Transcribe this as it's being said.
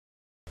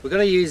We're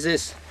going to use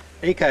this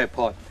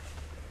ecopot.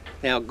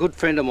 Now, a good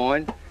friend of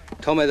mine,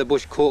 Tomo the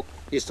Bush Cook,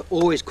 used to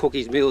always cook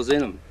his meals in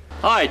them.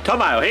 Hi,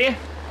 Tomo here.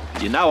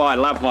 You know I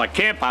love my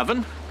camp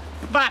oven,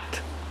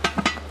 but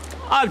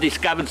I've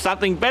discovered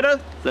something better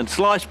than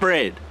sliced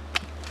bread,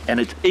 and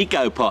it's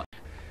ecopot.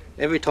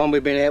 Every time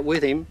we've been out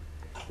with him,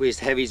 we used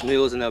to have his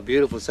meals and they're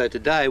beautiful. So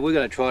today we're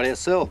going to try it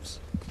ourselves.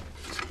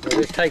 Now,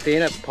 let's take the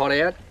inner pot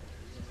out.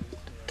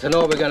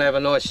 Tonight we're going to have a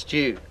nice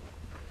stew.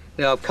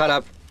 Now I've cut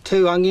up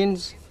 2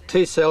 onions,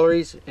 2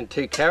 celeries and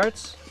 2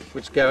 carrots,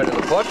 which go into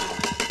the pot.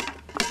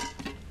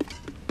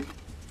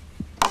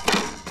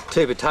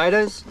 2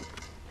 potatoes,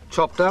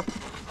 chopped up.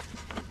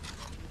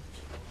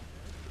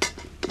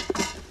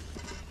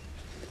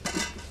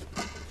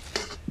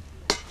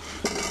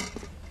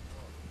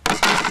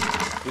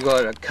 We've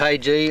got a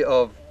kg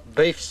of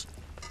beef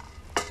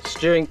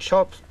stewing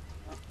chops.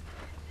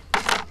 A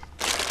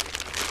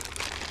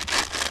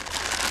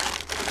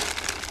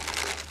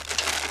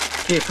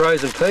few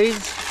frozen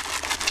peas.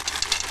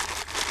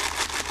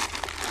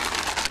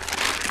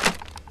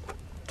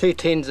 2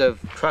 tins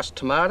of crushed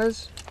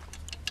tomatoes.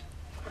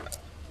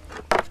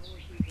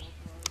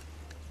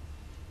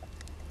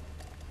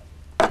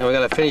 And we're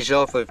going to finish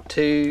off with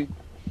 2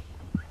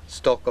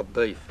 stock of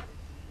beef.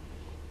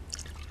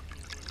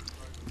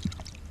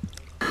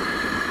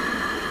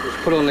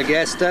 Let's put it on the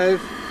gas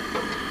stove,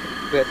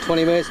 about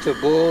 20 minutes to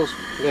it boils.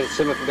 We're going to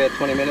simmer for about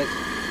 20 minutes,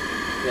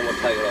 and then we'll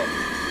take it off.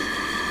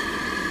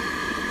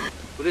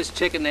 We'll just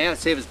check it now and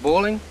see if it's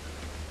boiling.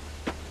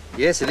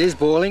 Yes, it is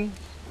boiling.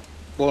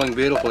 Boiling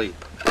beautifully.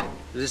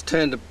 We'll just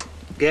turn the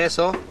gas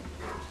off,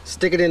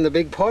 stick it in the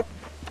big pot,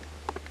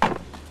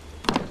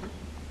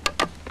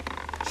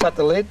 shut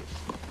the lid.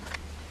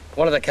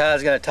 One of the cars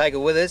is going to take it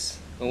with us,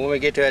 and when we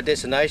get to our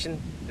destination,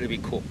 it'll be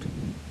cooked.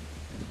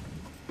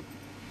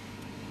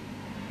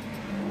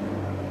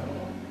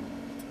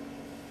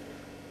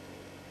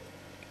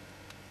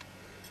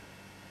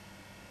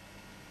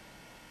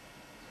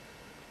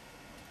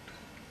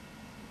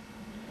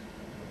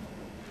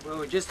 Well,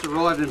 we just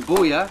arrived in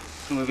Booyah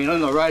and we've been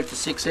on the road for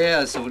 6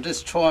 hours, so we'll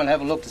just try and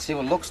have a look to see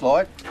what it looks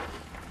like.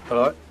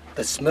 Alright,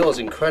 the smell is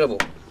incredible.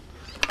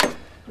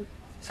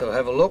 So we'll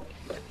have a look.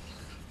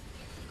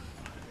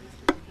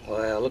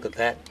 Wow, look at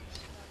that.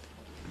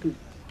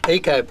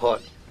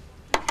 Ecopot.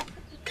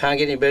 Can't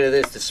get any better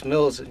than this. The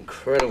smell is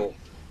incredible.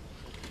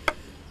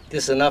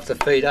 This is enough to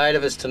feed 8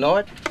 of us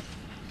tonight.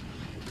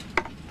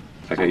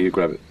 Okay, you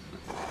grab it.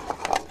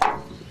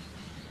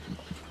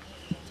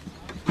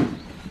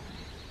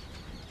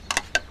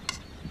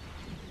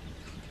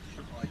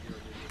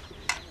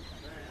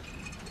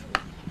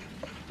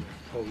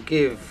 I'll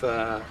give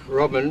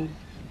Robin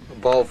a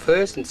bowl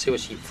first and see what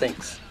she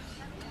thinks.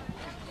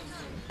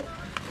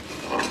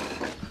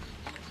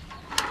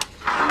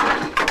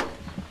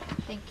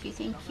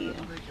 Thank you.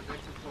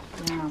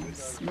 Wow, it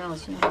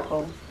smells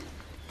wonderful.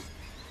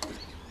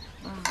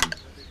 Wow.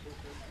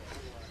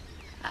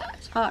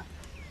 It's hot.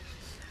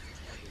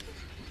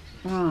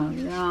 Oh,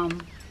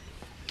 yum.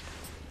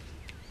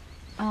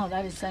 Oh,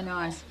 that is so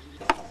nice.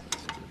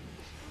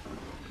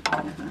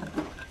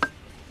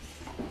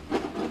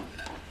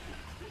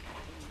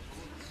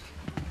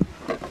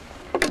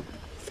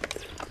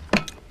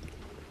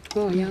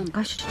 Oh, yum.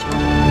 Gosh.